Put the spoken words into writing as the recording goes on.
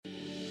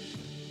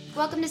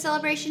Welcome to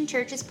Celebration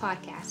Church's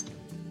podcast.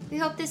 We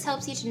hope this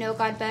helps you to know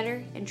God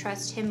better and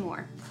trust Him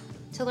more.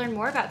 To learn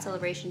more about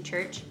Celebration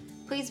Church,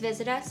 please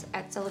visit us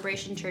at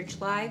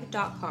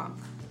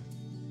celebrationchurchlive.com.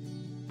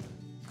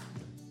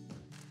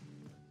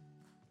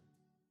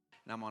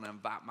 And I'm going to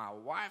invite my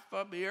wife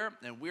up here,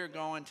 and we're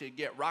going to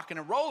get rocking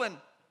and rolling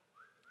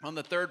on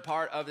the third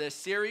part of this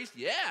series.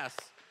 Yes.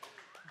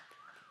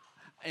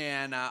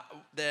 And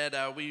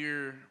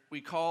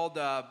we called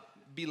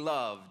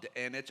Beloved,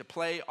 and it's a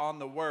play on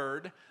the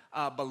word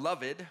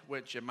beloved,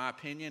 which in my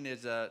opinion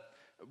is a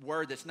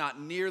word that's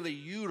not nearly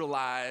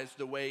utilized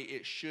the way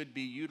it should be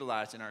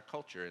utilized in our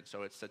culture. And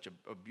so it's such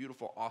a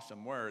beautiful,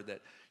 awesome word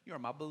that you are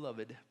my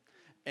beloved.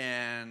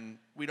 And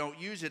we don't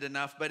use it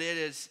enough, but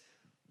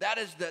that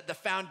is the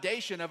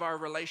foundation of our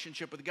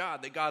relationship with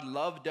God, that God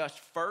loved us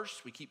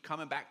first. We keep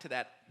coming back to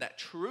that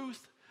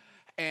truth,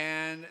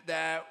 and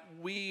that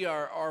we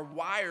are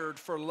wired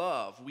for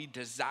love. We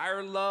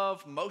desire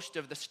love. Most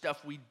of the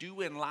stuff we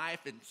do in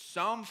life in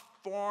some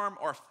form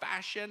or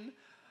fashion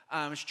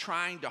is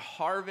trying to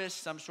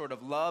harvest some sort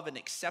of love and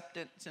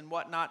acceptance and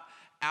whatnot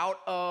out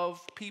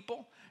of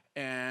people.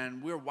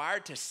 And we're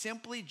wired to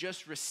simply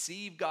just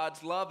receive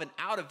God's love, and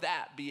out of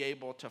that be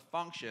able to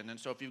function. And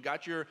so if you've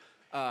got your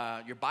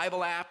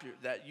Bible app,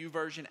 that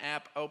YouVersion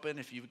app open,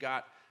 if you've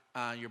got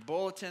your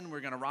bulletin,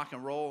 we're going to rock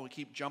and roll and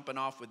keep jumping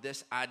off with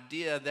this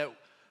idea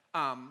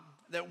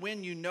that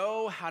when you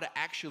know how to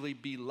actually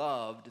be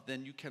loved,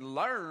 then you can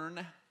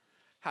learn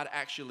how to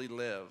actually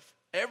live.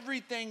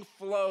 Everything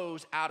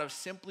flows out of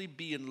simply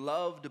being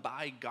loved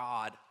by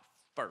God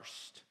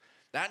first.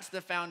 That's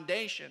the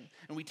foundation.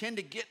 And we tend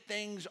to get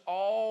things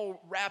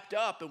all wrapped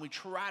up, and we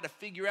try to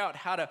figure out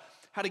how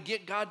to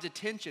get God's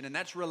attention, and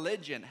that's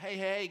religion.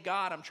 Hey,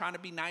 God, I'm trying to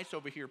be nice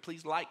over here.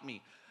 Please like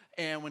me.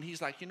 And when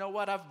he's like, you know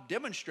what? I've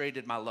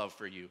demonstrated my love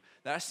for you,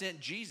 that I sent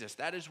Jesus.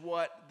 That is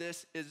what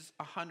this is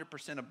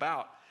 100%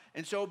 about.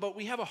 And so, but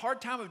we have a hard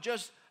time of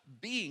just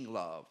being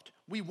loved.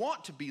 We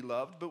want to be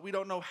loved, but we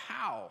don't know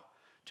how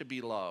to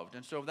be loved.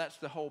 And so that's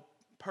the whole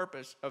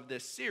purpose of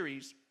this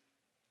series.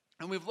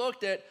 And we've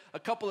looked at a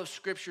couple of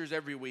scriptures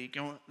every week.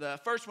 And the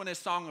first one is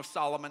Song of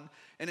Solomon.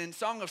 And in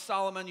Song of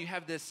Solomon, you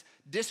have this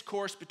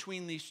discourse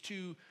between these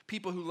two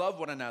people who love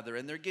one another.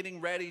 And they're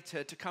getting ready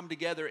to come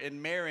together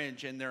in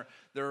marriage. And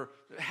they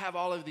have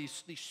all of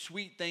these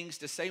sweet things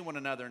to say one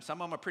another. And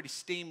some of them are pretty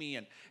steamy.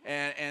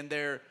 And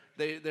they're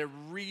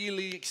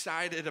really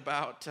excited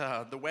about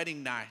the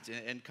wedding night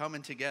and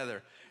coming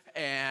together.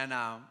 And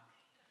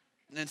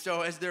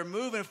so as they're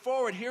moving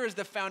forward, here is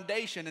the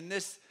foundation. And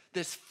this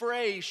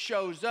phrase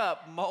shows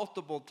up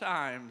multiple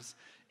times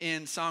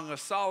in Song of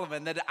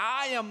Solomon, that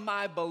I am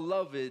my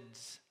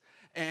beloved's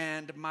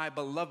and my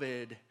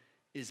beloved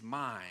is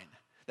mine.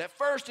 That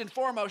first and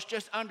foremost,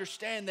 just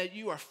understand that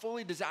you are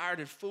fully desired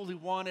and fully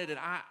wanted, and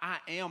I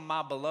am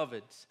my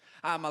beloved's.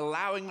 I'm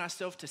allowing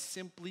myself to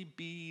simply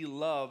be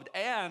loved,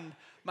 and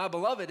my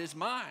beloved is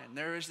mine.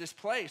 There is this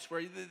place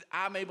where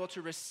I'm able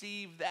to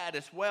receive that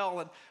as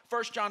well. And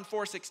 1 John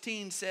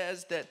 4:16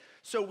 says that,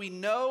 so we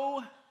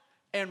know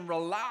and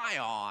rely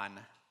on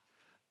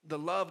the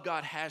love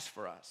God has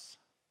for us.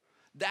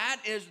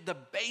 That is the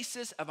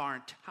basis of our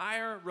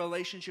entire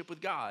relationship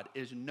with God,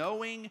 is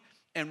knowing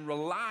and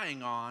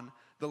relying on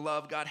the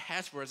love God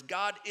has for us.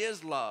 God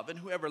is love, and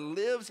whoever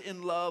lives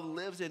in love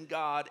lives in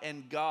God,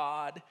 and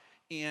God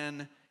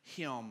in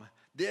him.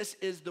 This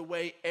is the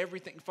way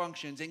everything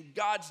functions, and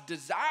God's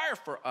desire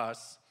for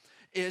us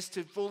is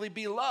to fully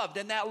be loved,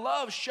 and that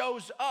love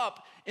shows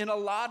up in a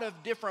lot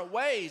of different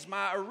ways.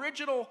 My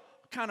original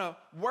kind of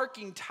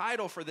working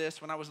title for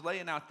this when I was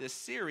laying out this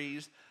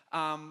series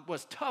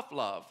was Tough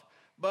Love.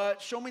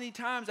 But so many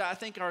times I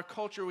think our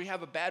culture, we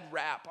have a bad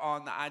rap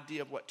on the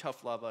idea of what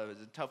tough love is.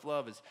 And tough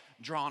love is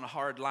drawing a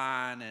hard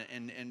line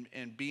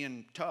and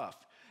being tough.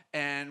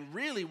 And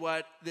really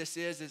what this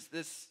is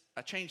this,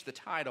 I changed the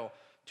title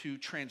to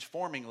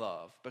Transforming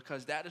Love,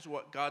 because that is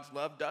what God's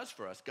love does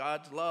for us.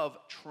 God's love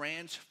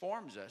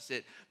transforms us.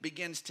 It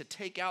begins to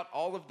take out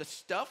all of the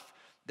stuff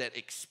that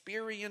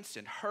experience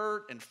and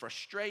hurt and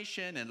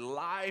frustration and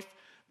life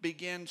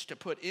begins to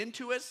put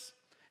into us.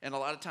 And a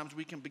lot of times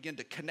we can begin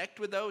to connect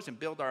with those and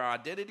build our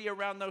identity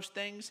around those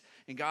things.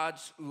 And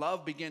God's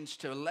love begins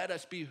to let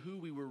us be who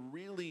we were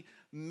really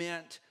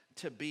meant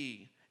to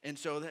be. And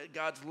so that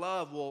God's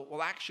love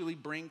will actually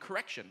bring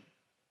correction.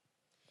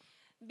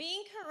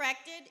 Being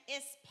corrected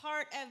is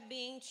part of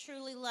being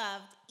truly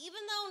loved, even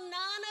though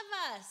none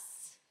of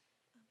us,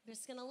 I'm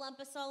just going to lump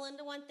us all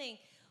into one thing,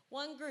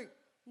 one group.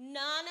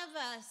 None of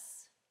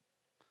us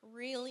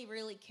really,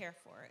 really care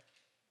for it.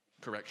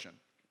 Correction.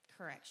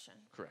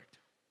 Correct.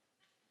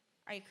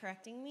 Are you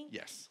correcting me?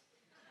 Yes.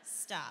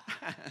 Stop.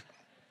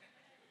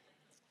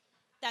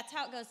 That's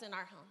how it goes in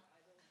our home.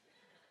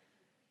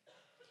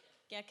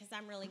 Yeah, because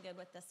I'm really good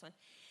with this one.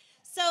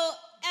 So,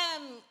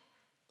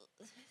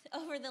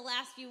 over the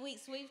last few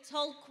weeks, we've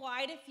told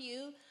quite a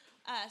few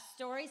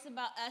stories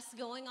about us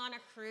going on a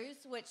cruise,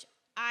 which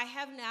I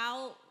have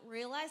now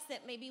realized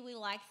that maybe we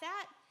like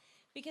that,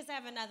 because I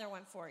have another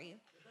one for you.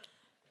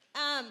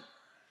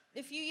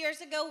 a few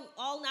years ago,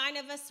 all 9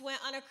 of us went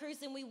on a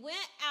cruise, and we went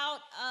out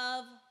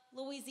of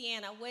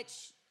Louisiana,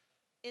 which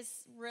is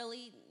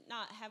really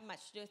not have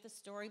much to do with the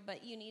story,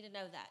 but you need to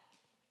know that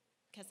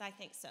because I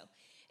think so.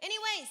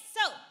 Anyway,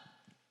 so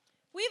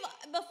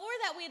before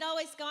that, we'd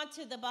always gone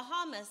to the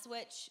Bahamas,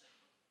 which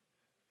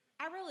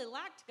I really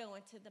liked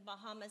going to the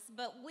Bahamas,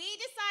 but we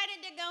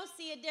decided to go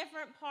see a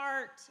different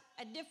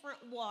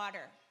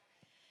water.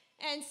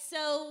 And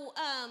so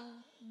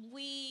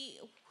we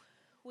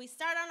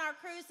start on our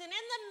cruise, and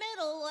in the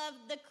middle of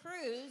the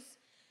cruise,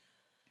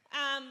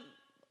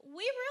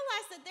 we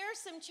realized that there are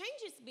some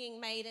changes being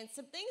made and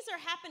some things are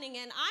happening.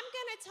 And I'm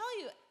going to tell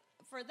you,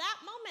 for that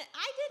moment,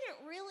 I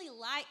didn't really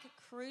like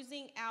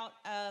cruising out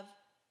of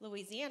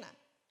Louisiana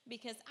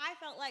because I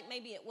felt like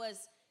maybe it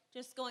was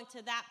just going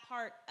to that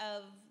part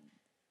of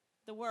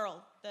the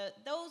world.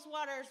 Those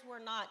waters were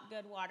not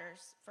good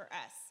waters for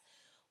us.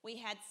 We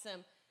had a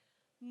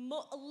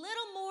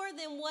little more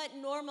than what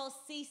normal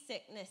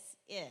seasickness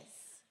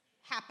is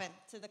happen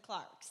to the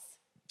Clarks.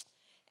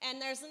 And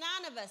there's 9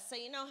 of us, so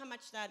you know how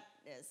much that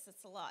is.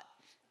 It's a lot.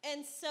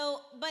 And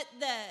so, but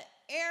the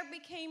air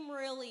became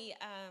really,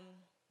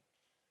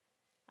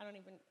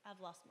 I've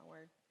lost my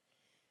word.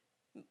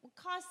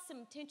 Caused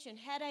some tension,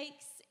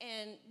 headaches,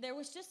 and there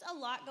was just a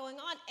lot going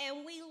on.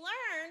 And we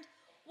learned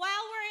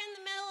while we're in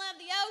the middle of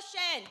the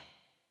ocean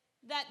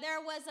that there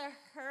was a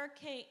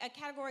hurricane, a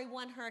Category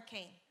 1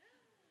 hurricane,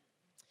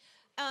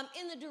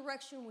 in the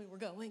direction we were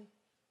going.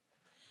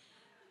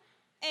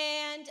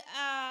 And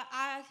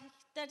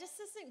that just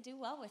doesn't do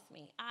well with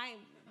me. I'm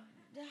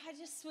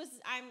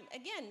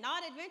again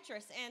not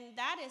adventurous, and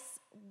that is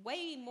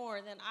way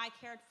more than I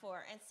cared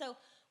for. And so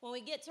when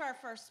we get to our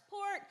first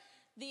port,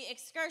 the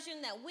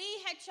excursion that we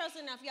had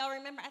chosen, now if y'all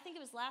remember, I think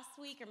it was last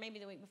week or maybe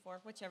the week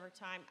before, whichever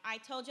time, I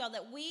told y'all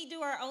that we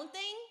do our own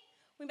thing.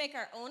 We make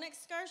our own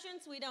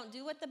excursions. We don't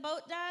do what the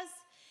boat does.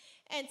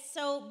 And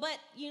so, but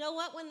you know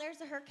what? When there's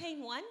a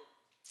Hurricane 1,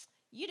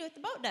 you do what the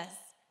boat does.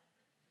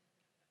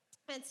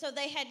 And so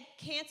they had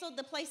canceled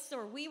the place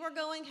where we were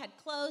going, had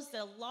closed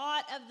a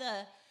lot of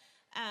the,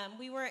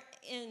 we were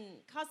in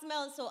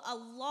Cozumel, and so a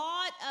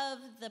lot of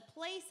the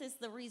places,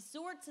 the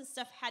resorts and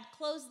stuff had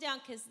closed down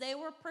because they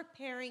were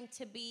preparing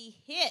to be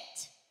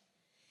hit.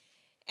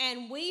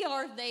 And we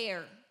are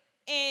there.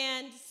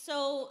 And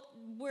so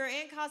we're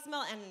in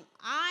Cozumel, and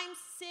I'm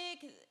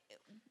sick.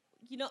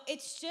 You know,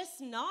 it's just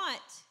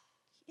not,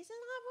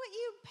 what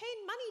you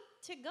paid money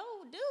to go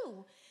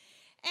do.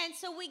 And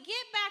so we get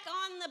back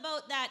on the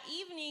boat that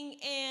evening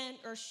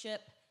or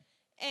ship,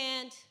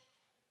 and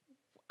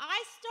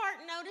I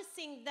start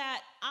noticing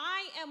that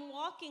I am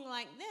walking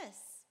like this.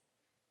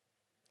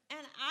 And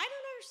I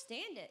don't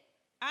understand it.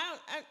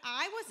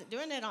 I wasn't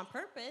doing it on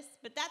purpose,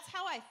 but that's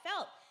how I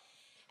felt.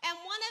 And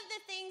one of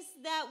the things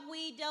that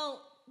we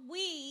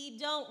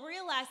don't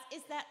realize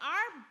is that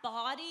our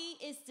body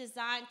is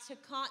designed to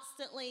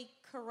constantly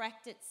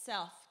correct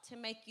itself to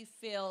make you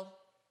feel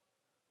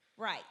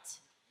right.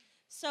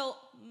 So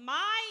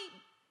my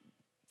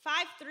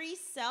 5'3"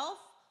 self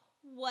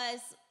was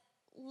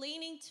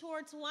leaning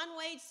towards one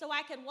way so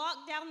I could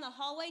walk down the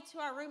hallway to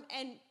our room,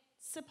 and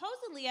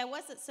supposedly I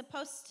wasn't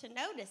supposed to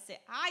notice it.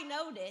 I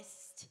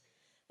noticed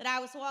that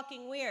I was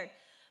walking weird.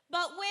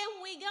 But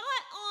when we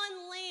got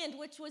on land,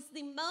 which was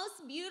the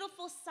most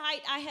beautiful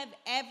sight I have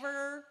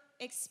ever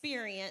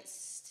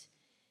experienced,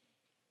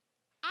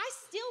 I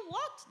still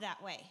walked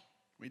that way.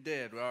 We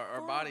did.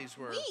 Our bodies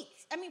were...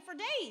 weeks. For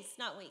days,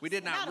 not weeks. We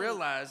did not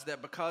realize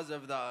that because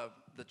of the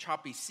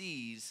choppy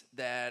seas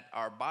that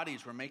our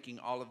bodies were making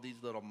all of these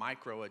little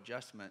micro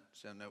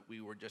adjustments, and that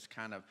we were just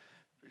kind of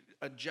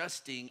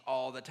adjusting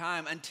all the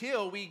time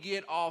until we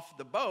get off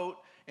the boat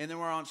and then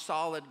we're on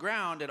solid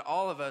ground and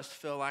all of us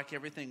feel like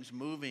everything's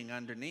moving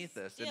underneath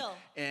us.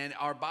 And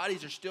our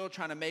bodies are still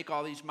trying to make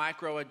all these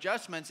micro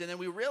adjustments. And then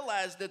we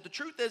realize that the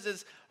truth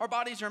is our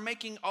bodies are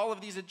making all of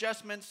these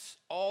adjustments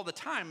all the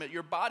time. That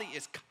your body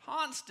is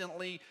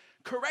constantly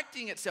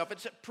correcting itself.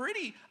 It's a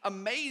pretty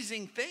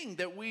amazing thing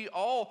that we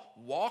all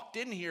walked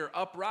in here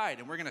upright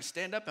and we're going to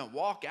stand up and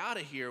walk out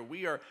of here.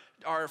 We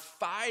are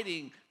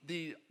fighting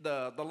the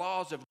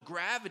laws of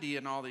gravity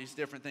and all these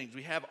different things.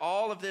 We have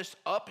all of this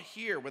up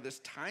here with this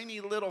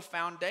tiny little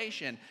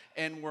foundation,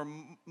 and we're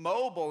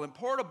mobile and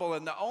portable,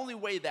 and the only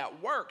way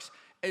that works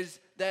is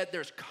that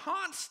there's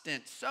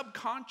constant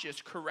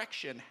subconscious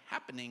correction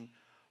happening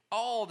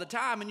all the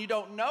time, and you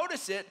don't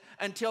notice it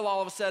until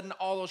all of a sudden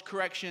all those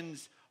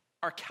corrections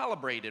are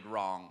calibrated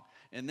wrong.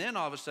 And then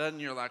all of a sudden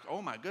you're like,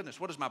 oh my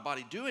goodness, what is my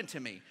body doing to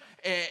me?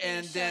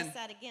 And then show us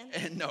that again?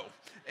 And no.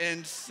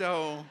 And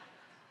so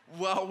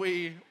but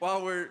we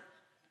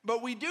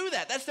do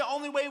that. That's the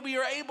only way we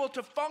are able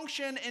to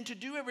function and to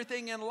do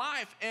everything in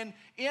life. And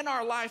in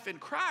our life in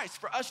Christ,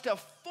 for us to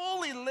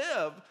fully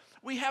live,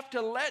 we have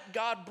to let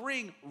God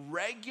bring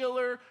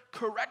regular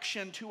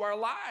correction to our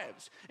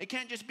lives. It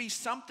can't just be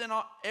something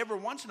every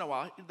once in a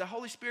while. The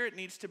Holy Spirit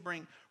needs to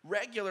bring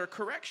regular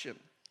correction.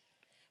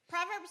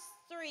 Proverbs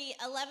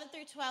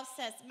 3:11-12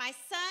 says, "My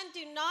son,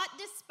 do not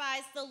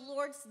despise the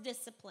Lord's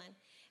discipline,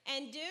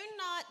 and do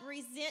not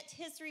resent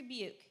his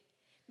rebuke,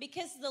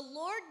 because the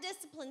Lord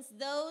disciplines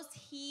those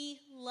he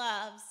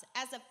loves.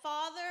 As a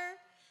father,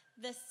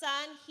 the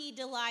son he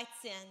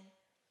delights in.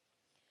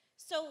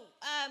 So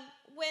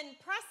when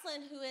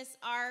Preslyn, who is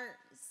our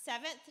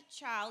 7th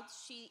child,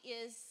 she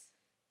is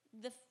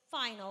the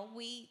final,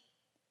 we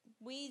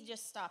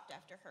just stopped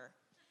after her.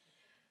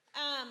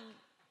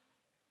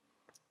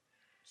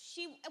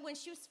 When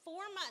she was 4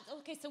 months,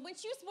 okay, so when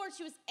she was born,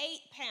 she was 8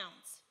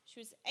 pounds. She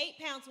was 8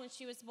 pounds when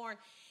she was born.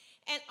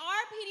 And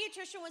our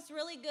pediatrician was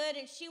really good,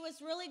 and she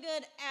was really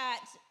good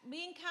at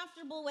being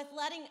comfortable with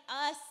letting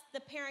us, the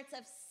parents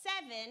of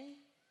 7,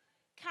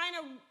 kind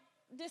of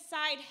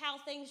decide how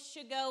things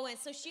should go. And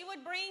so she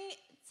would bring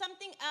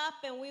something up,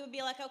 and we would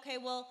be like, okay,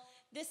 well,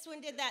 this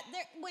one did that.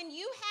 When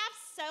you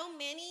have so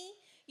many,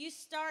 you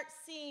start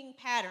seeing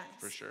patterns.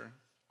 For sure.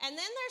 And then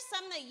there's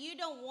some that you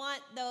don't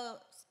want those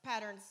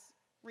patterns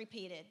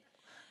repeated.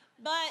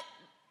 But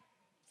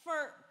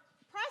for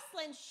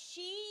Preslyn,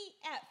 she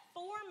at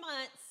 4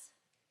 months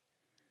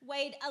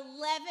weighed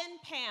 11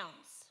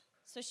 pounds.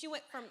 So she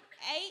went from 8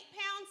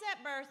 pounds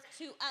at birth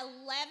to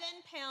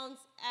 11 pounds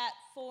at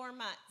 4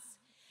 months.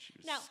 She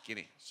was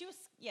skinny.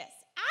 Yes.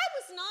 I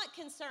was not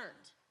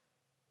concerned.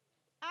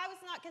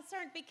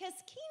 Because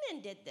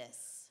Keenan did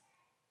this.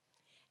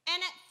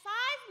 And at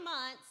 5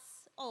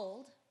 months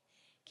old,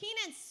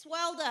 Keenan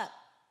swelled up.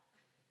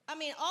 I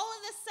mean, all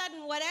of a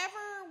sudden,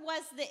 whatever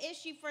was the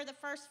issue for the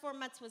first 4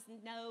 months was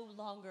no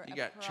longer He a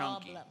got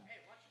problem. chunky.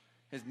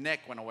 His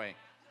neck went away.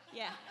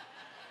 Yeah.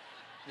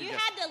 He You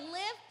just- had to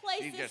lift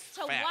places just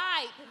to fat.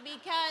 wipe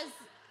because,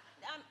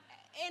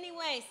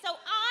 anyway, so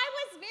I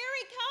was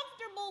very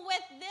comfortable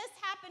with this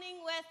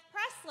happening with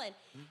Preslyn.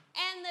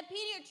 And the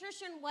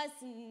pediatrician was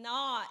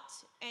not.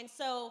 And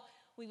so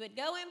we would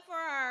go in for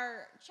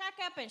our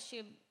checkup, and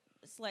she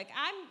was like,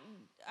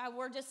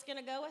 we're just going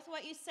to go with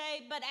what you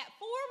say. But at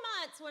 4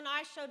 months when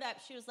I showed up,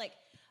 she was like,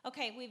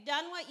 okay, we've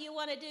done what you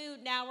want to do.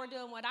 Now we're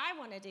doing what I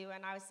want to do.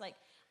 And I was like,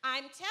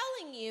 I'm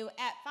telling you,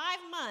 at 5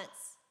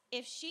 months,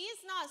 if she is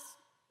not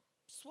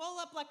swell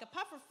up like a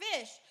puffer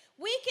fish,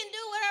 we can do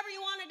whatever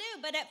you want to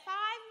do. But at 5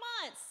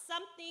 months,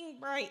 something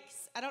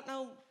breaks. I don't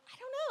know.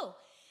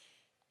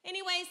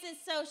 Anyways, and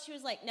so she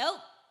was like, nope,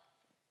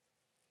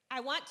 I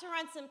want to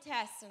run some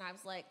tests. And I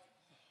was like,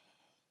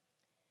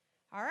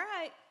 all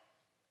right,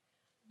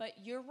 but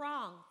you're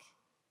wrong,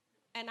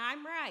 and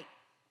I'm right.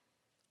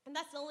 And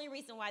that's the only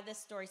reason why this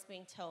story's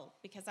being told,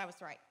 because I was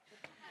right.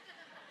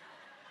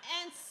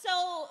 And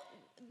so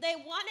they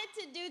wanted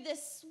to do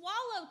this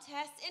swallow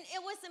test, and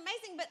it was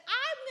amazing. But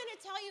I'm going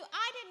to tell you,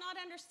 I did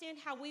not understand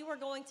how we were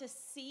going to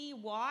see,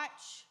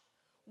 watch,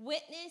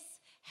 witness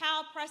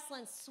how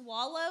Preslyn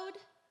swallowed,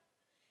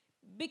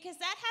 because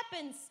that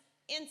happens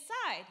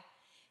inside.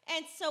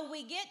 And so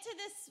we get to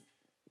this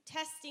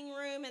testing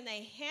room, and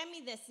they hand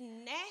me this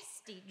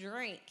nasty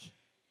drink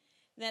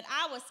that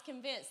I was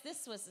convinced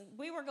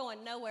we were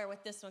going nowhere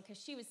with this one,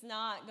 because she was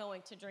not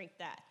going to drink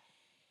that.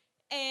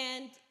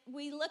 And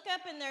we look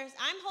up, and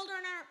I'm holding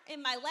her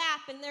in my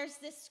lap, and there's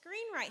this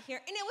screen right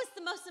here. And it was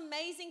the most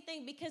amazing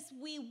thing, because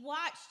we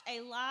watched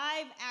a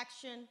live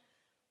action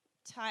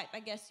type,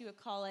 I guess you would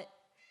call it,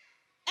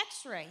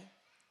 x-ray.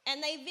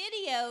 And they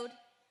videoed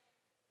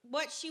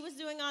what she was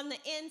doing on the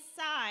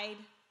inside.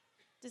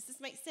 Does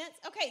this make sense?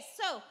 Okay,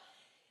 so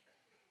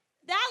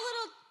that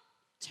little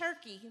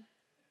turkey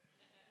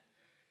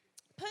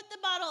put the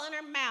bottle in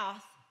her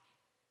mouth,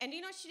 and do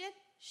you know what she did?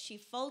 She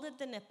folded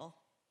the nipple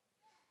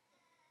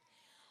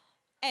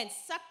and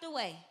sucked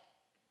away.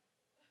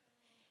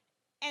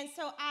 And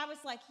so I was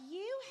like,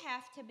 you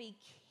have to be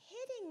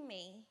kidding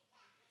me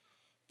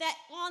that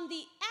on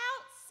the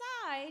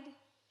outside,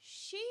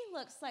 she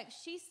looks like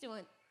she's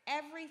doing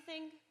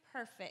everything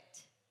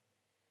perfect.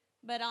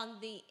 But on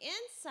the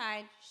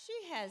inside, she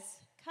has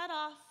cut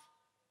off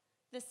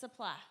the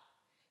supply.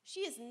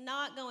 She is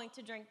not going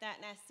to drink that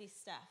nasty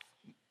stuff.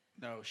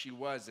 No, she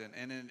wasn't.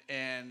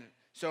 And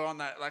so on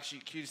that, like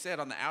she said,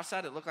 on the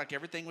outside, it looked like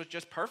everything was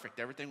just perfect.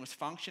 Everything was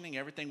functioning.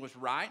 Everything was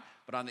right.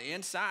 But on the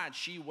inside,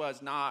 she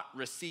was not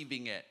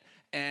receiving it.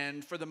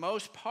 And for the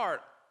most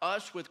part,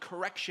 us with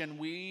correction,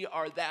 we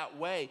are that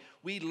way.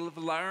 We've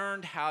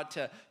learned how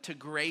to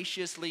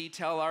graciously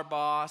tell our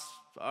boss,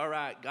 all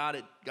right, got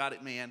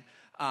it, man.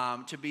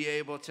 To be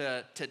able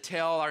to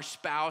tell our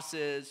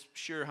spouses,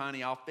 sure,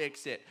 honey, I'll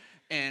fix it.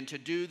 And to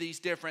do these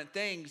different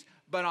things.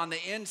 But on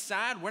the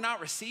inside, we're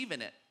not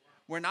receiving it.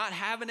 We're not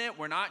having it.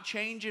 We're not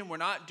changing. We're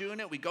not doing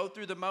it. We go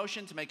through the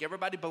motion to make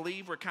everybody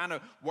believe we're kind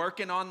of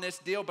working on this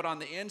deal. But on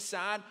the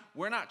inside,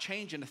 we're not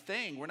changing a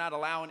thing. We're not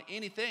allowing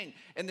anything.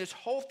 And this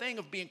whole thing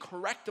of being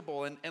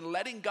correctable and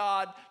letting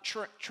God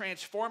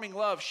transforming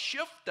love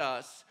shift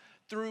us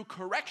through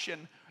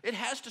correction, it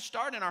has to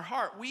start in our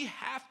heart. We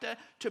have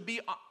to be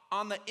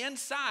on the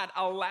inside,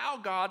 allow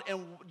God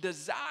and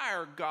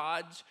desire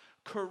God's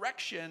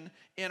correction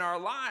in our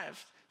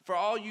lives. For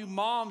all you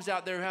moms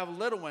out there who have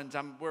little ones,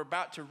 we're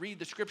about to read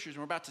the scriptures, and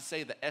we're about to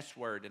say the S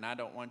word, and I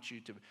don't want you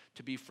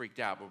to be freaked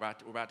out. We're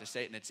about to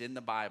say it, and it's in the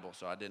Bible,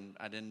 so I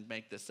didn't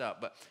make this up.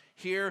 But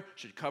here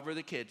should cover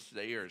the kids'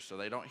 ears so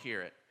they don't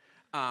hear it.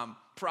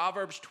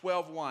 Proverbs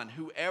 12:1,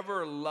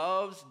 whoever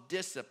loves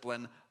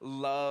discipline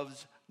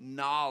loves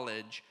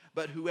knowledge,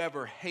 but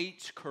whoever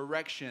hates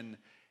correction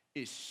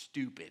is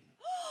stupid.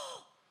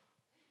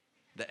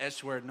 The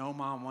S word no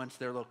mom wants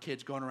their little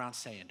kids going around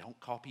saying, don't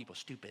call people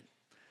stupid.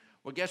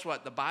 Well, guess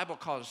what? The Bible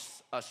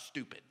calls us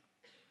stupid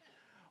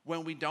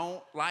when we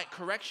don't like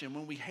correction,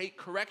 when we hate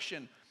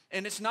correction.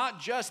 And it's not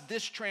just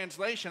this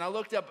translation. I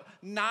looked up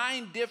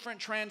 9 different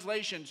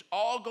translations,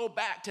 all go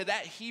back to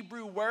that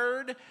Hebrew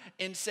word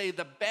and say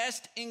the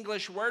best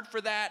English word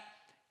for that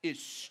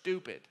is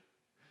stupid.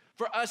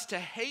 For us to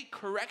hate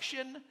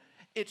correction,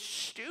 it's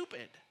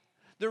stupid.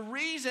 The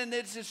reason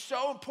this is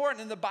so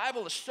important, and the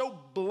Bible is so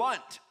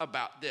blunt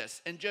about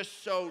this and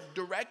just so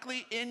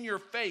directly in your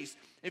face,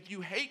 if you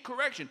hate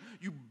correction,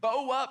 you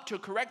bow up to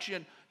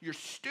correction, you're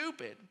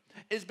stupid,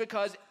 is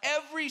because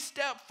every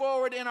step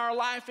forward in our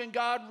life in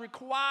God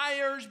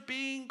requires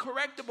being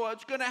correctable.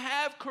 It's going to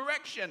have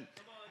correction.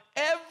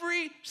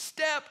 Every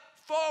step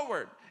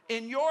forward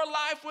in your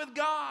life with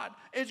God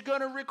is going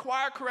to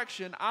require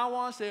correction. I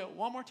want to say it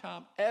one more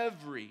time.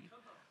 Every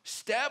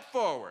step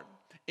forward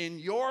in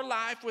your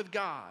life with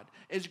God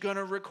is going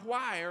to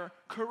require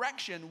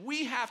correction.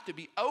 We have to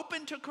be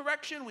open to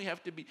correction. We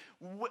have to be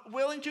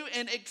willing to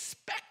and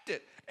expect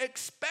it.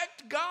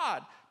 Expect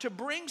God to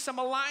bring some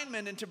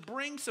alignment and to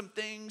bring some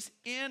things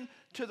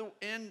into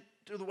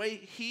the way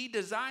He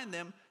designed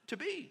them to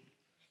be.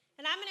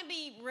 And I'm going to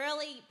be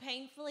really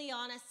painfully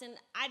honest, and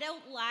I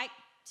don't like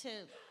to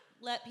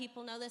let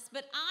people know this,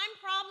 but I'm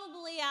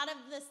probably out of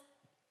this,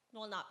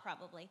 well, not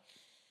probably,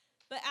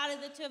 but out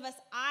of the two of us,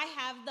 I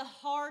have the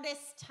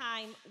hardest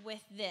time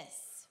with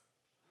this.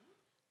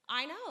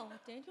 I know,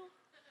 Daniel.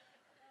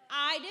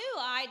 I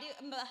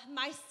do.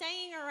 My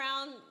saying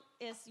around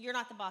is, you're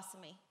not the boss of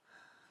me.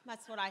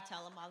 That's what I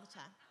tell them all the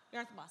time.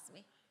 You're not the boss of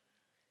me.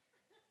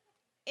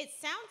 It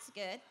sounds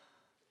good.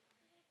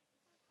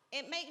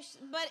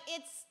 But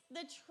it's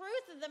the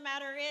truth of the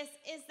matter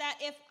is that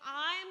if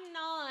I'm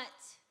not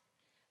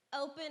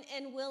open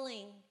and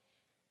willing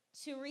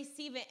to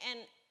receive it,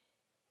 and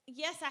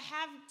yes, I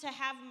have to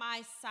have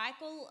my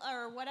cycle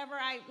or whatever,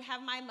 I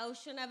have my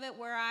motion of it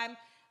where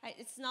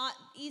it's not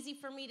easy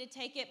for me to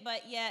take it,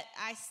 but yet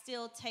I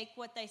still take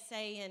what they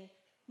say and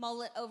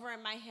mull it over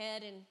in my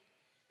head, and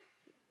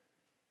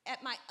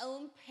at my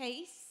own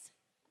pace,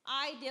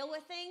 I deal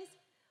with things.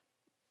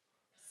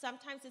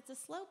 Sometimes it's a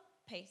slow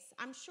pace.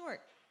 I'm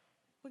short.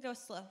 We go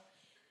slow.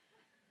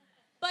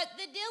 But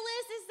the deal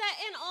is that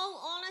in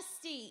all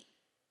honesty,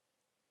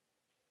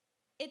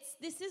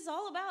 this is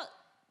all about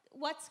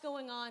what's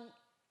going on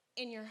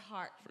in your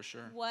heart. For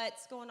sure.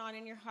 What's going on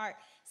in your heart.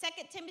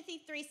 2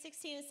 Timothy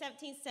 3:16 and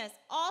 17 says,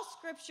 all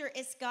scripture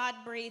is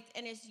God-breathed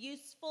and is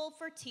useful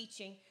for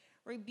teaching,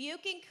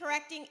 rebuking,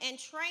 correcting, and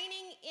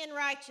training in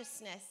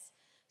righteousness,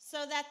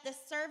 so that the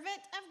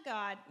servant of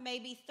God may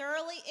be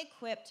thoroughly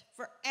equipped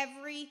for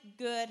every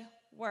good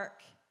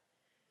work.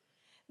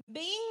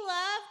 Being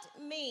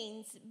loved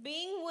means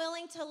being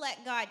willing to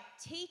let God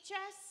teach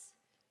us,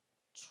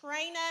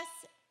 train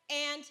us,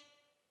 and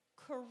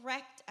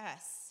correct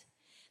us.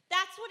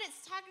 That's what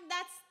it's talking.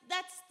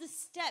 That's the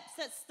steps.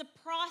 That's the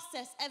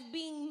process of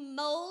being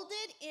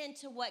molded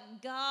into what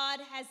God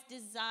has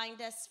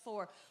designed us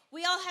for.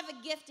 We all have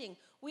a gifting.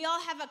 We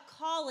all have a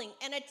calling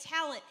and a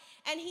talent,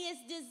 and He has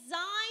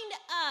designed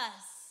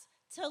us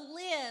to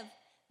live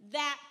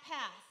that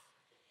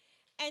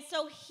path. And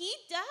so He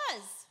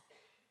does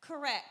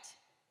correct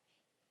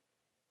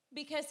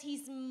because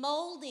He's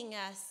molding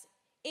us.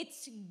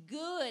 It's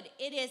good.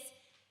 It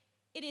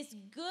is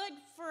good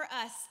for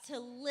us to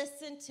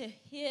listen to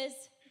His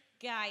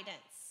guidance.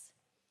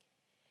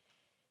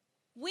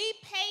 We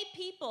pay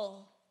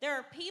people. There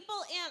are people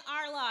in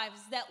our lives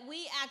that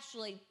we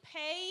actually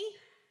pay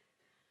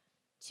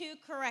to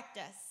correct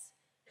us.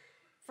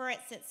 For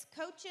instance,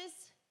 coaches,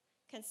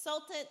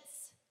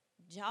 consultants,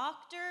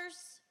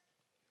 doctors,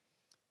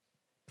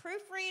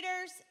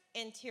 proofreaders,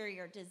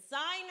 interior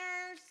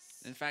designers.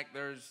 In fact,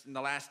 in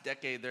the last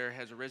decade, there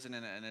has arisen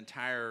an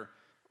entire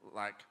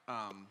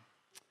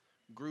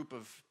group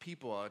of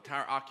people, an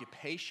entire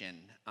occupation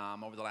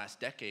over the last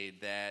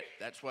decade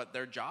that's what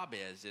their job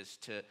is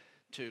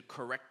to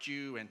correct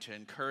you and to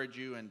encourage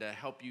you and to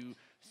help you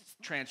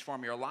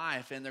transform your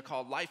life. And they're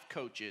called life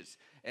coaches.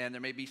 And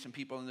there may be some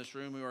people in this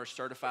room who are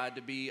certified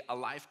to be a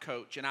life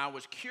coach. And I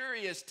was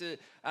curious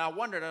I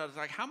was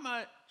like, how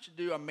much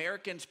do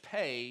Americans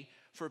pay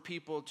for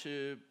people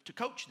to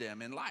coach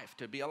them in life,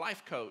 to be a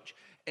life coach?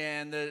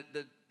 And the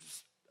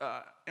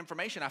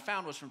information I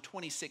found was from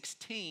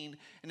 2016.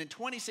 And in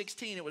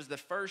 2016, it was the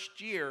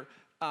first year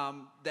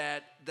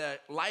that the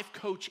life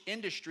coach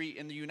industry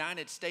in the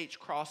United States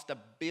crossed $1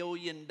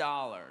 billion.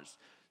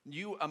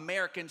 You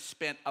Americans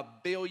spent $1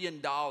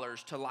 billion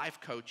to life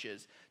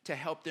coaches to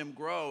help them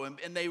grow.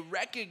 And they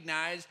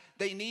recognized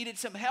they needed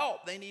some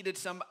help. They needed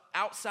some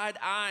outside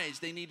eyes.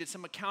 They needed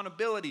some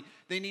accountability.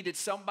 They needed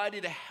somebody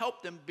to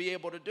help them be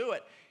able to do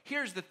it.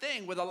 Here's the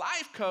thing. With a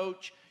life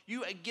coach,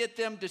 you get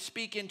them to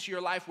speak into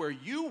your life where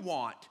you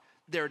want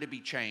there to be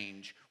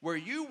change, where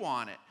you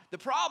want it. The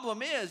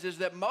problem is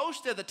that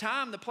most of the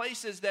time, the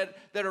places that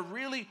are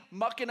really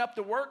mucking up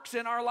the works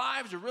in our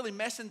lives, are really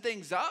messing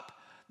things up.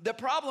 The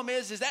problem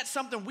is that's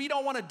something we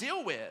don't want to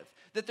deal with,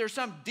 that there's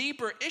some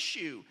deeper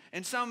issue,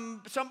 and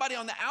somebody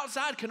on the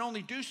outside can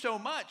only do so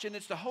much, and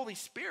it's the Holy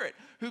Spirit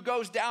who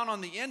goes down on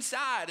the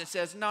inside and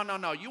says,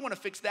 no, you want to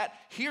fix that?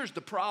 Here's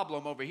the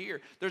problem over here.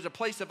 There's a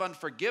place of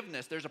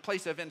unforgiveness. There's a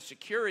place of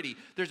insecurity.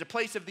 There's a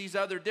place of these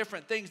other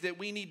different things that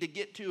we need to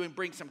get to and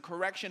bring some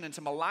correction and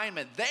some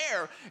alignment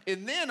there,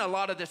 and then a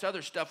lot of this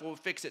other stuff will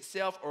fix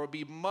itself, or will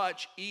be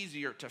much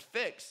easier to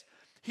fix.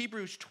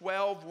 Hebrews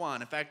 12:1.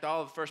 In fact,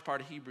 all of the first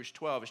part of Hebrews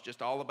 12 is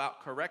just all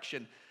about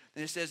correction.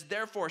 And it says,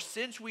 therefore,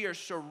 since we are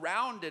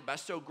surrounded by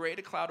so great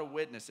a cloud of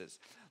witnesses,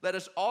 let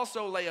us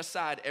also lay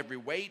aside every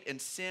weight and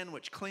sin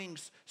which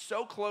clings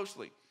so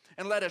closely,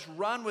 and let us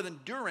run with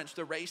endurance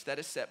the race that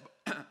is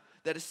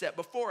set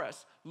before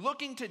us,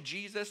 looking to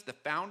Jesus, the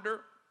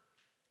founder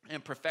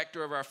and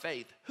perfecter of our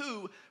faith,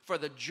 who, for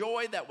the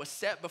joy that was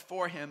set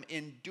before him,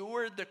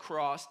 endured the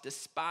cross,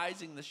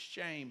 despising the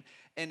shame,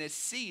 and is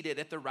seated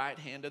at the right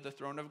hand of the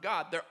throne of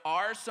God. There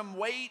are some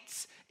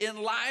weights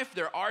in life.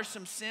 There are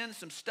some sins,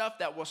 some stuff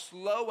that will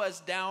slow us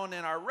down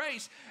in our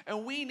race,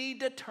 and we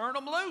need to turn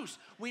them loose.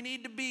 We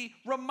need to be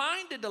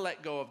reminded to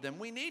let go of them.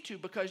 We need to,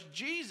 because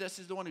Jesus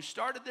is the one who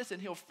started this, and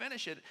he'll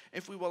finish it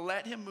if we will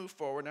let him move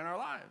forward in our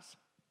lives.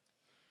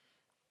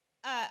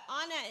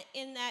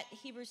 In that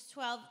Hebrews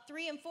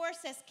 12:3-4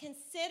 says,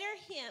 consider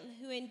him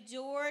who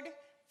endured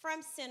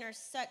from sinners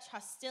such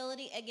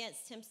hostility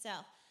against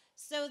himself,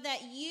 so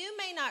that you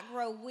may not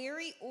grow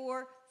weary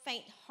or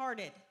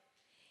faint-hearted.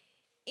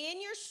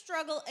 In your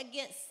struggle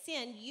against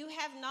sin, you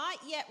have not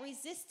yet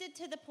resisted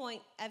to the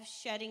point of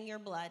shedding your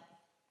blood.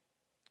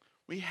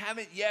 We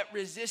haven't yet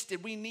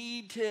resisted. We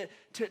need to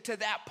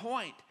that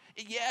point.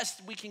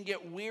 Yes, we can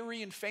get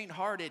weary and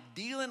faint-hearted.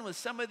 Dealing with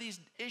some of these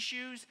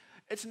issues,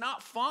 it's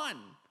not fun.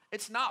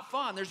 It's not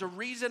fun. There's a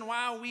reason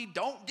why we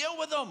don't deal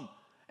with them.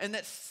 And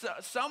that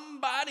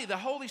somebody, the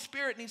Holy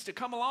Spirit, needs to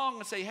come along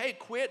and say, hey,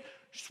 quit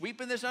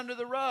sweeping this under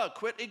the rug.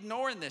 Quit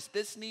ignoring this.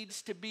 This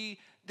needs to be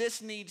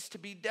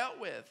dealt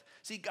with.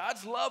 See,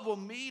 God's love will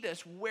meet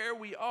us where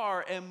we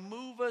are and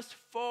move us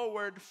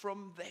forward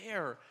from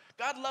there.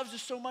 God loves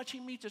us so much, he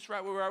meets us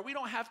right where we are. We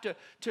don't have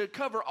to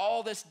cover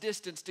all this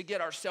distance to get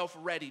ourselves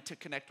ready to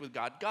connect with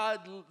God.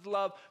 God's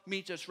love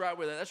meets us right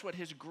where that's what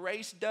his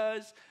grace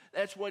does.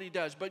 That's what he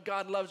does. But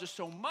God loves us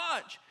so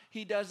much,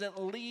 he doesn't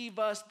leave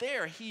us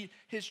there.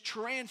 His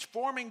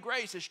transforming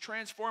grace, his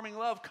transforming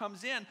love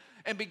comes in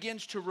and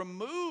begins to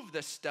remove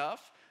the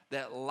stuff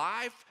that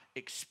life,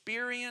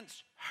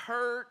 experience,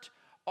 hurt,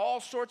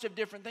 all sorts of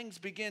different things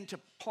begin to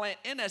plant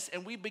in us,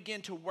 and we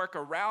begin to work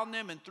around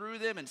them and through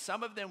them, and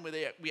some of them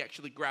we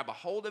actually grab a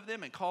hold of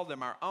them and call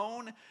them our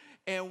own,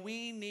 and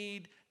we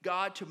need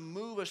God to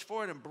move us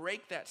forward and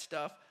break that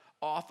stuff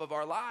off of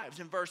our lives.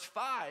 In verse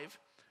 5,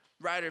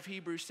 writer of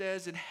Hebrews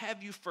says, and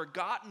have you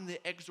forgotten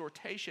the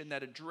exhortation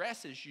that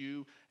addresses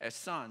you as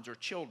sons or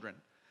children?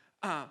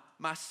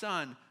 My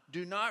son,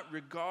 do not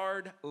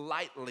regard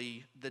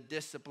lightly the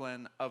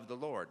discipline of the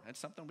Lord. That's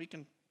something we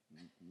can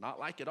not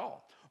like at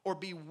all. Or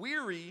be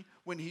weary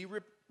when he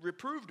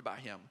reproved by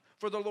him.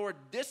 For the Lord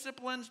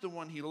disciplines the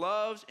one he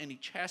loves, and he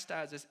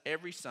chastises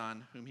every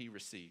son whom he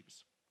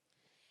receives.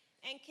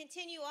 And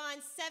continue on,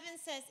 7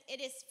 says,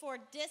 it is for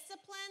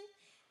discipline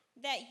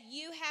that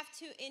you have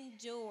to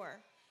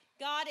endure.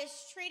 God is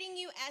treating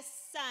you as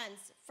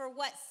sons, for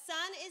what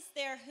son is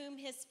there whom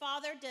his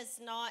father does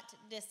not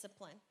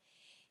discipline?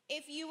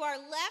 If you are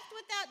left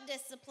without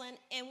discipline,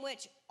 in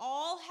which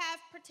all have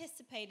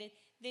participated,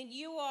 then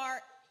you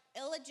are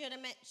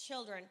illegitimate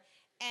children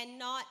and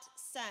not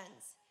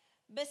sons.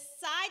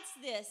 Besides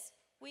this,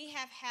 we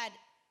have had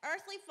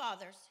earthly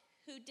fathers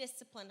who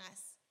disciplined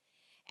us,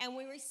 and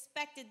we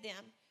respected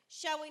them.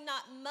 Shall we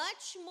not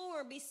much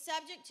more be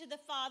subject to the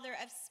Father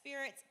of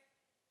spirits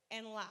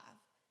and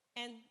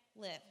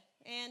live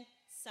and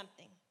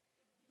something?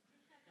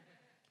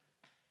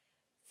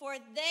 For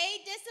they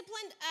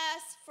disciplined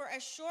us for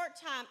a short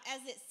time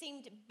as it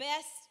seemed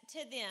best to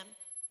them,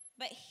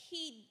 but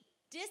he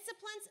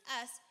disciplines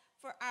us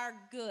for our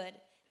good,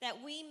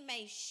 that we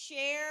may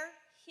share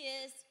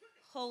his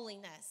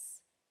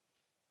holiness.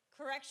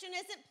 Correction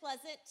isn't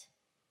pleasant.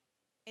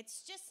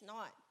 It's just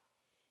not.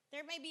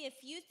 There may be a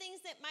few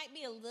things that might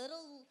be a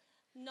little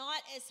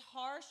not as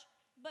harsh,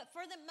 but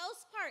for the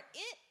most part,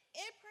 it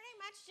pretty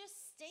much just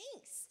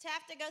stinks to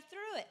have to go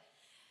through it.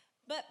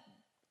 But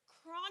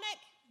chronic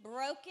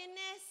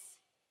brokenness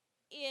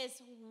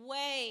is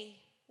way,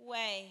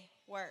 way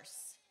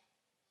worse.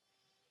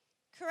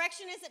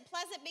 Correction isn't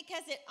pleasant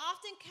because it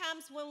often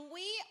comes when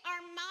we are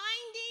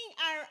minding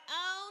our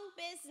own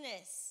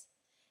business,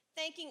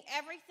 thinking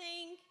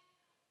everything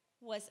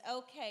was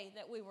okay,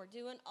 that we were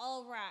doing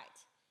all right.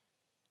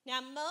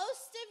 Now,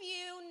 most of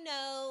you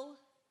know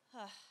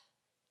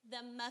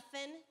the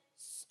muffin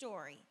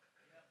story.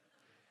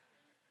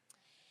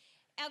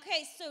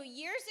 Okay, so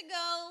years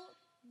ago,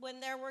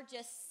 when there were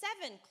just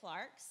 7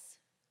 Clarks,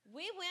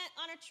 we went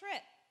on a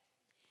trip.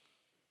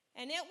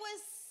 And it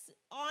was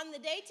on the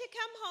day to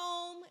come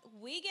home.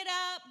 We get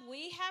up,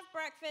 we have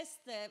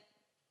breakfast. The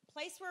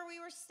place where we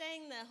were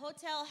staying, the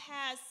hotel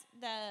has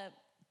the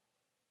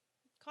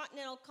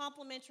continental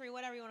complimentary,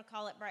 whatever you want to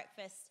call it,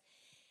 breakfast.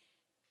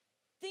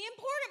 The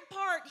important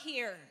part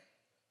here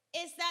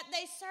is that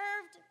they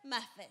served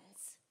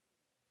muffins.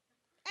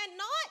 And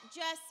not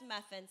just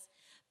muffins,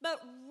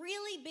 but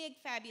really big,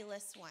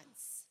 fabulous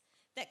ones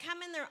that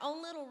come in their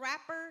own little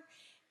wrapper.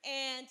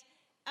 And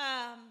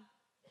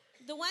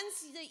the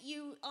ones that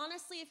you,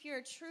 honestly, if you're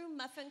a true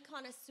muffin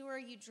connoisseur,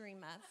 you dream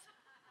of.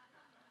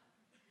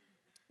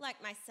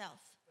 Like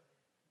myself.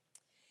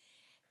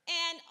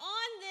 And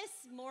on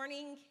this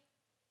morning,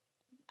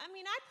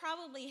 I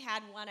probably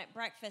had one at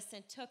breakfast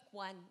and took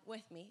one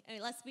with me.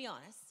 Let's be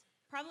honest.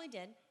 Probably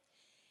did.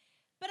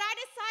 But I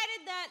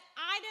decided that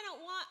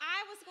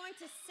I was going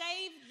to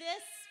save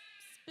this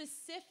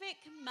specific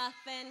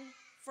muffin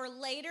for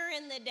later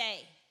in the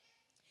day.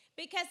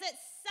 Because at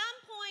some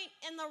point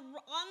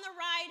on the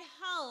ride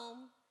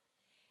home,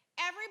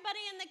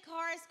 everybody in the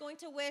car is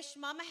going to wish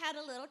Mama had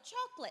a little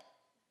chocolate.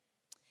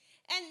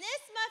 And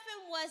this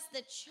muffin was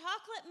the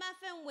chocolate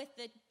muffin with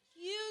the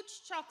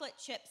huge chocolate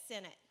chips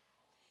in it.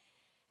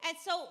 And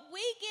so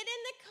we get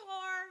in the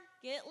car,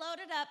 get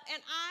loaded up,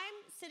 and I'm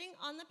sitting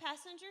in the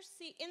passenger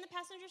seat,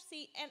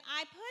 and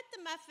I put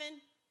the muffin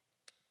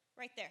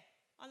right there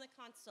on the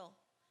console,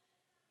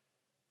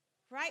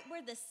 right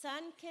where the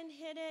sun can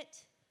hit it.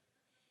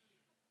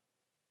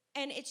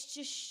 And it's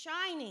just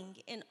shining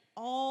in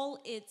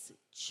all its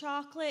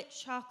chocolate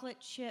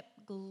chip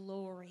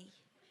glory.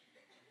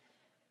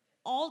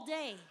 All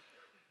day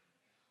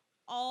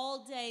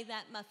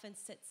that muffin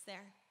sits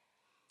there.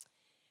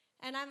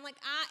 And I'm like,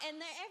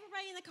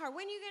 everybody in the car,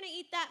 when are you going to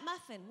eat that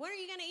muffin? When are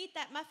you going to eat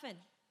that muffin?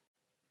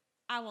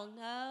 I will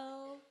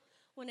know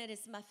when it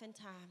is muffin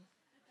time.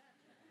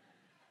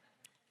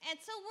 And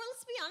so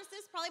let's be honest,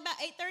 it was probably about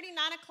 8:30,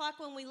 9 o'clock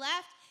when we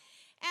left.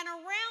 And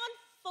around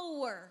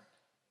 4,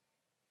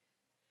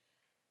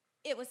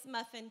 it was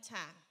muffin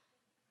time.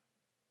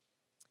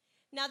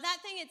 Now that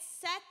thing had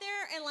sat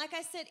there, and like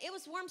I said, it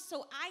was warm,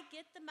 so I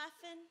get the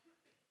muffin.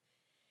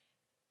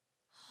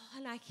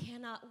 And I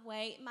cannot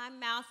wait. My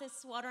mouth is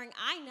watering.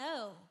 I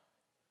know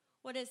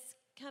what is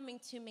coming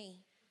to me.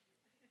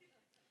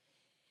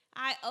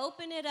 I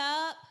open it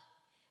up,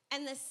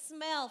 and the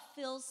smell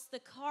fills the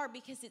car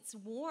because it's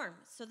warm.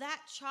 So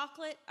that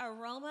chocolate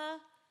aroma,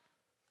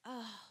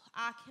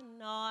 I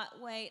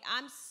cannot wait.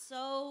 I'm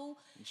so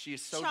she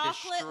is so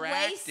chocolate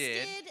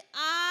distracted. Wasted.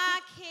 I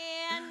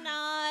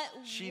cannot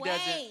wait. She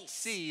doesn't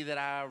see that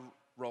I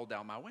roll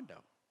down my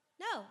window.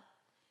 No.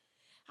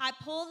 I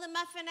pull the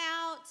muffin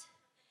out.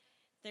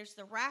 There's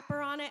the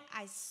wrapper on it.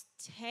 I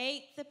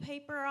take the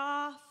paper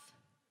off.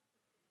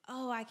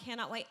 Oh, I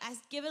cannot wait. I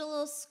give it a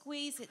little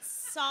squeeze. It's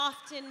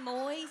soft and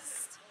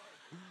moist.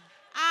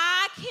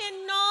 I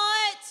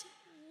cannot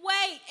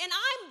wait. And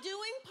I'm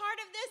doing part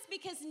of this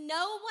because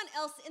no one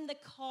else in the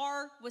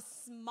car was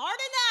smart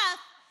enough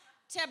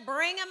to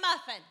bring a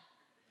muffin.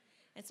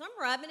 And so I'm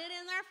rubbing it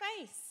in their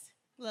face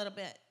a little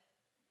bit.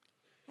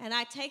 And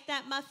I take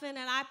that muffin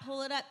and I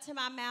pull it up to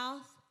my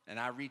mouth. And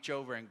I reach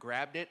over and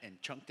grabbed it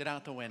and chunked it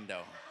out the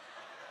window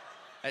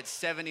at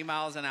 70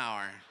 miles an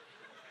hour.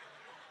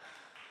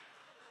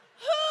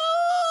 Who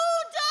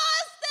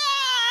does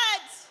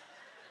that?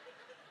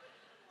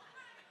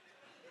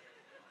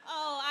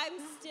 Oh, I'm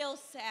still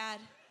sad.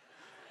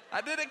 I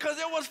did it because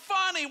it was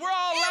funny. We're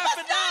all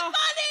laughing now. It was not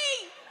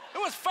funny. It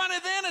was funny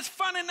then. It's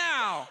funny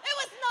now. It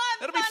was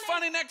not It'll be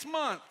funny next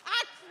month.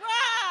 I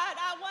cried.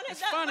 I wanted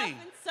It's that funny.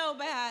 muffin so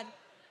bad.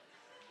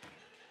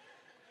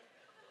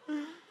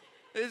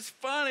 It's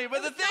funny,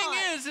 but the thing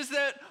is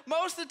that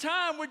most of the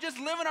time we're just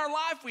living our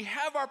life. We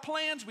have our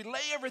plans. We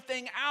lay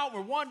everything out.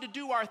 We're wanting to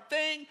do our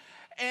thing,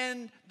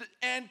 and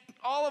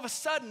all of a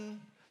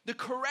sudden, the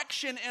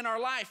correction in our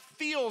life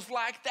feels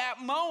like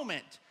that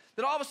moment.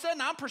 That all of a sudden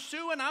I'm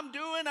pursuing, I'm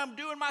doing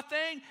my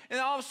thing, and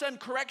all of a sudden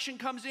correction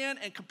comes in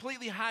and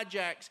completely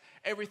hijacks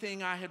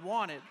everything I had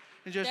wanted.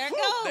 And just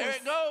there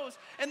it goes.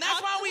 And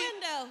that's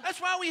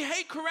why we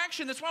hate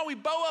correction. That's why we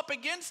bow up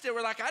against it.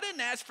 We're like, I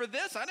didn't ask for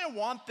this. I didn't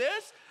want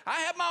this. I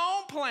had my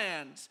own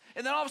plans.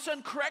 And then all of a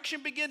sudden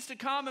correction begins to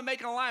come and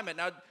make an alignment.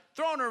 Now,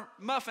 throwing her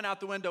muffin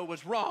out the window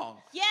was wrong.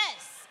 Yes.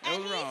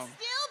 It was wrong.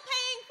 He's still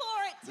paying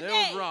for it today.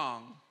 It was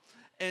wrong.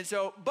 And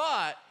so,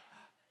 but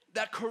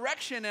that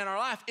correction in our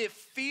life, it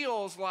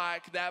feels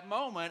like that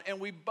moment, and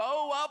we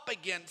bow up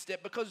against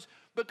it because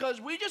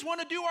we just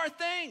want to do our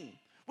thing.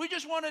 We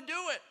just want to do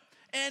it.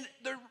 And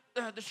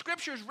the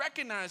scriptures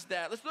recognize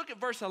that. Let's look at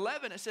verse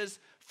 11. It says,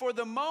 for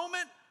the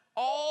moment,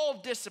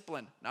 all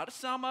discipline, not a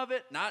sum of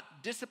it, not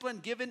discipline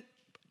given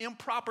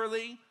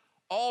improperly,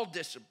 all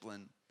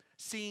discipline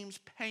seems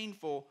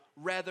painful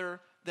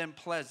rather than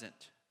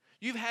pleasant.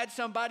 You've had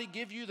somebody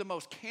give you the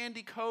most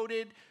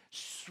candy-coated,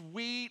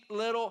 sweet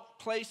little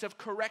place of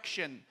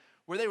correction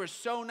where they were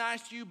so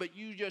nice to you, but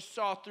you just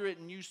saw through it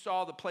and you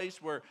saw the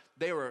place where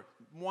they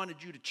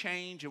wanted you to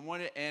change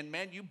and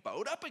man, you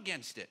bowed up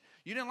against it.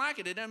 You didn't like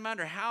it. It didn't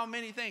matter how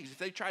many things. If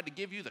they tried to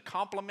give you the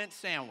compliment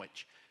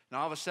sandwich, And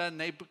all of a sudden,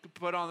 they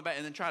put on the back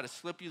and then try to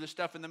slip you the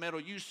stuff in the middle.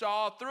 You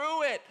saw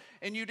through it,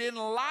 and you didn't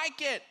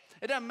like it.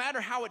 It doesn't matter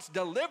how it's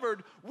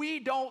delivered. We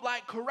don't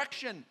like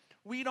correction.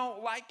 We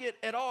don't like it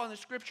at all, and the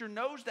Scripture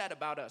knows that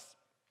about us.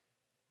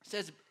 It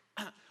says,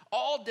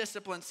 all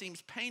discipline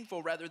seems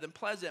painful rather than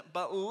pleasant,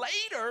 but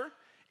later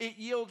it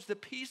yields the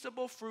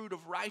peaceable fruit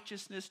of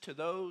righteousness to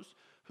those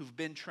who've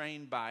been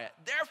trained by it.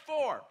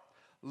 Therefore,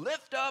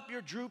 lift up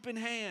your drooping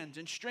hands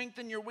and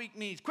strengthen your weak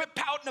knees. Quit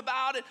pouting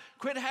about it.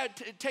 Quit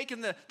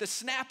taking the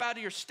snap out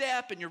of your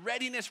step and your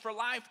readiness for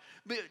life.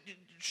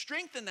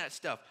 Strengthen that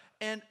stuff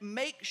and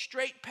make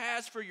straight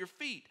paths for your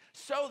feet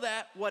so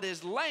that what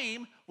is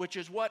lame, which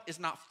is what is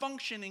not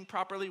functioning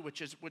properly,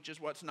 which is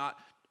what's not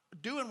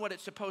doing what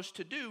it's supposed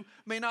to do,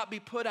 may not be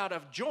put out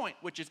of joint,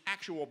 which is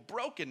actual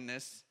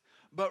brokenness,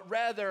 but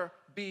rather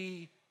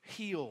be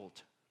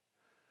healed.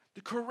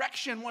 The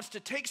correction wants to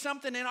take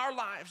something in our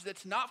lives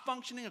that's not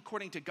functioning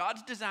according to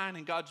God's design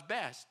and God's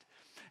best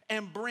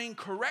and bring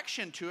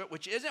correction to it,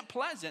 which isn't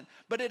pleasant,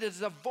 but it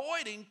is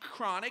avoiding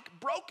chronic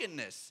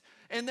brokenness.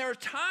 And there are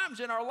times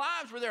in our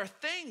lives where there are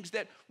things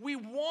that we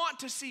want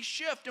to see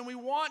shift and we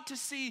want to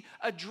see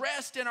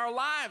addressed in our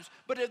lives.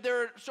 But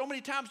there are so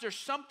many times there's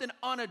something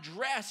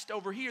unaddressed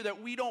over here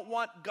that we don't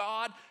want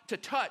God to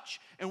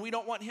touch, and we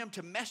don't want him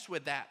to mess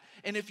with that.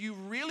 And if you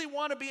really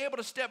want to be able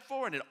to step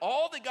forward and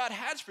all that God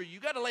has for you,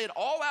 you got to lay it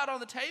all out on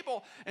the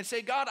table and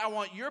say, God, I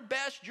want your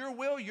best, your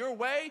will, your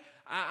way.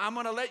 I'm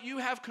going to let you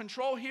have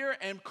control here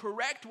and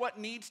correct what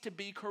needs to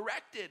be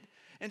corrected.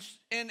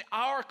 And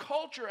our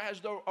culture has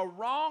a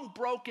wrong,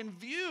 broken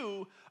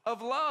view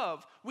of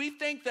love. We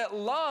think that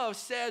love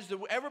says that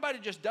everybody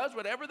just does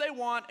whatever they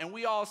want, and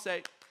we all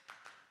say,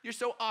 you're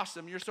so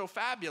awesome, you're so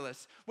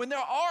fabulous. When there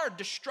are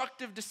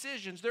destructive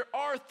decisions, there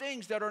are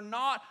things that are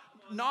not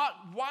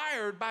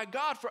wired by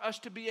God for us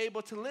to be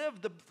able to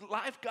live the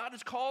life God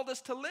has called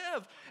us to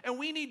live. And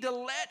we need to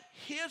let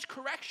his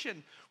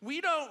correction. We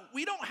don't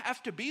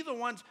have to be the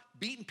ones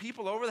beating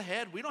people over the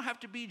head. We don't have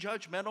to be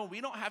judgmental.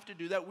 We don't have to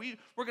do that. We're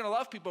going to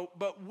love people,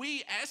 but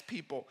we as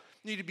people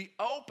need to be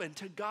open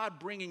to God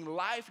bringing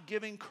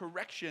life-giving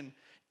correction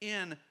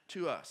in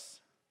to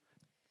us.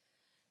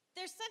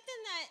 There's something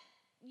that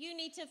you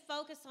need to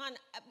focus on.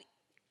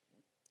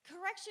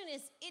 Correction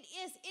is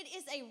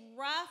a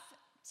rough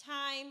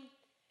time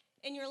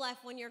in your life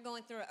when you're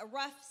going through a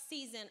rough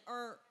season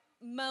or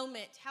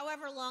moment,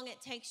 however long it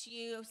takes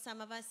you,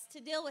 some of us, to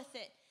deal with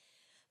it.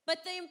 But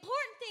the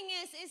important thing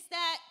is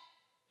that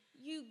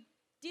you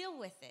deal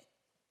with it.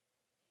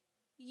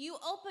 You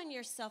open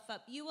yourself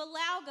up. You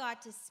allow God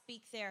to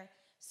speak there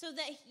so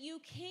that you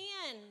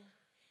can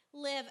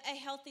live a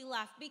healthy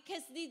life.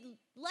 Because the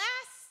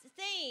last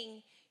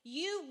thing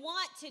you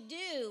want to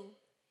do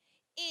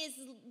is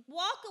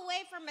walk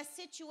away from a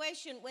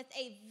situation with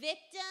a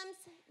victim's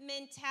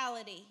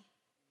mentality.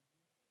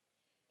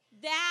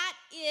 That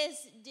is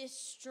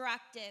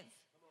destructive.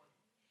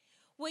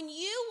 When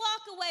you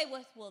walk away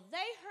with, well, they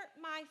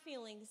hurt my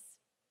feelings,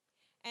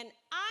 and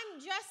I'm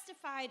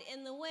justified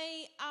in the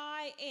way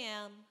I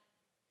am,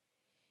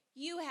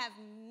 you have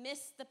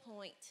missed the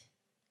point.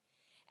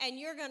 And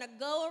you're going to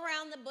go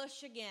around the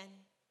bush again.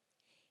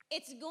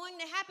 It's going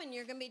to happen.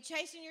 You're going to be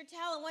chasing your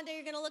tail, and one day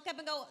you're going to look up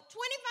and go, 25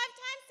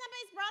 times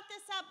somebody's brought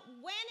this up.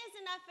 When is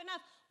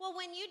enough? Well,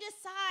 when you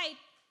decide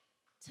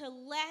to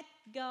let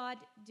God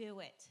do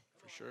it.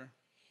 For sure.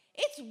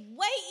 It's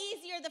way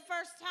easier the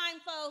first time,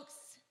 folks.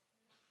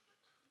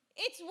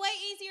 It's way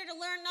easier to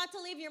learn not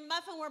to leave your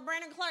muffin where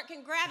Brandon Clark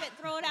can grab it,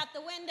 throw it out the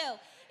window.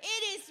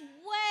 It is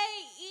way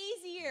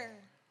easier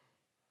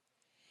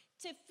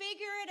to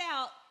figure it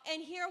out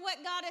and hear what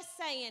God is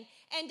saying,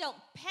 and don't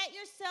pet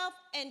yourself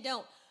and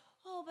don't,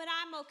 oh, but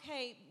I'm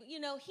okay. You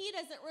know, he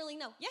doesn't really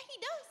know. Yeah, he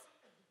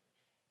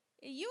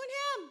does. You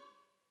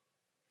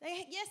and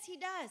him. Yes, he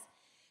does.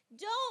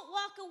 Don't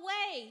walk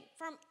away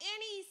from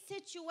any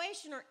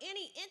situation or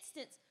any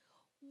instance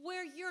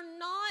where you're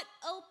not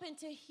open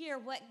to hear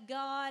what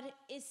God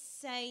is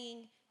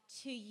saying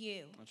to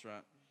you. That's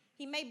right.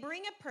 He may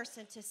bring a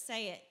person to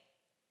say it,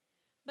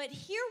 but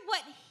hear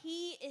what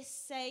he is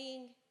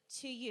saying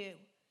to you.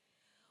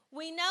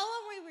 We know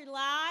when we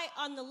rely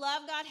on the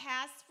love God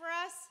has for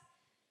us,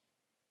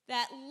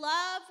 that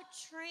love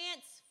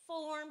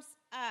transforms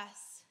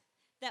us,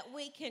 that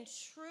we can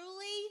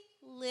truly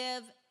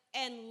live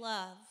and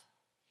love.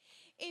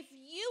 If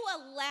you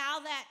allow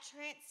that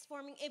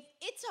transforming, if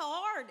it's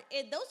hard,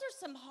 those are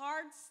some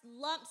hard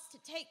lumps to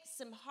take,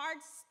 some hard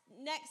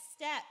next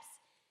steps.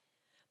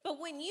 But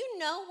when you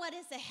know what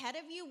is ahead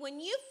of you, when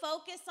you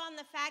focus on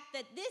the fact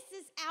that this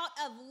is out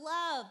of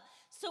love,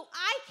 so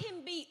I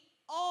can be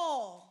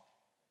all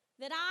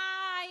that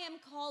I am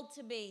called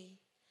to be.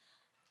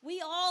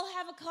 We all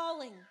have a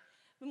calling.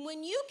 And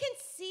when you can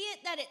see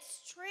it, that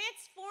it's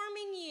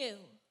transforming you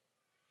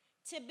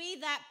to be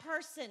that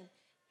person,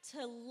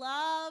 to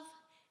love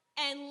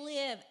and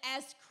live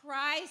as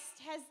Christ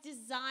has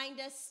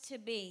designed us to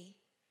be,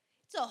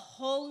 it's a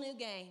whole new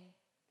game.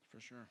 For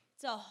sure.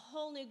 It's a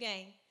whole new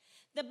game.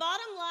 The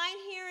bottom line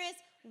here is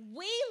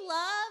we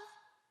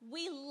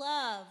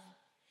love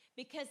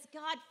Because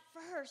God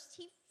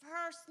He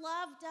first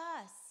loved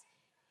us.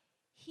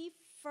 He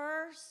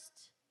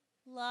first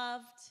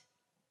loved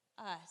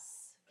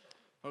us.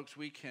 Folks,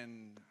 we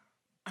can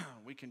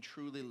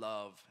truly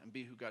love and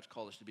be who God's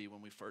called us to be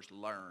when we first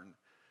learn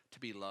to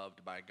be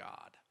loved by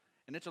God.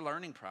 And it's a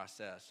learning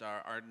process.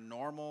 Our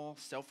normal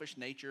selfish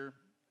nature,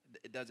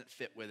 it doesn't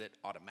fit with it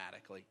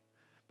automatically.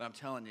 But I'm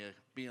telling you,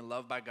 being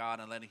loved by God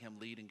and letting him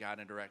lead and guide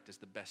and direct is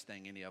the best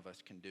thing any of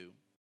us can do.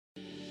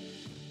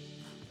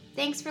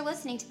 Thanks for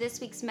listening to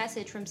this week's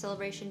message from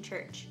Celebration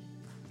Church.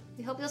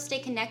 We hope you'll stay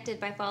connected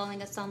by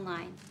following us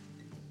online.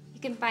 You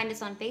can find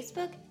us on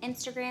Facebook,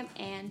 Instagram,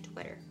 and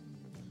Twitter.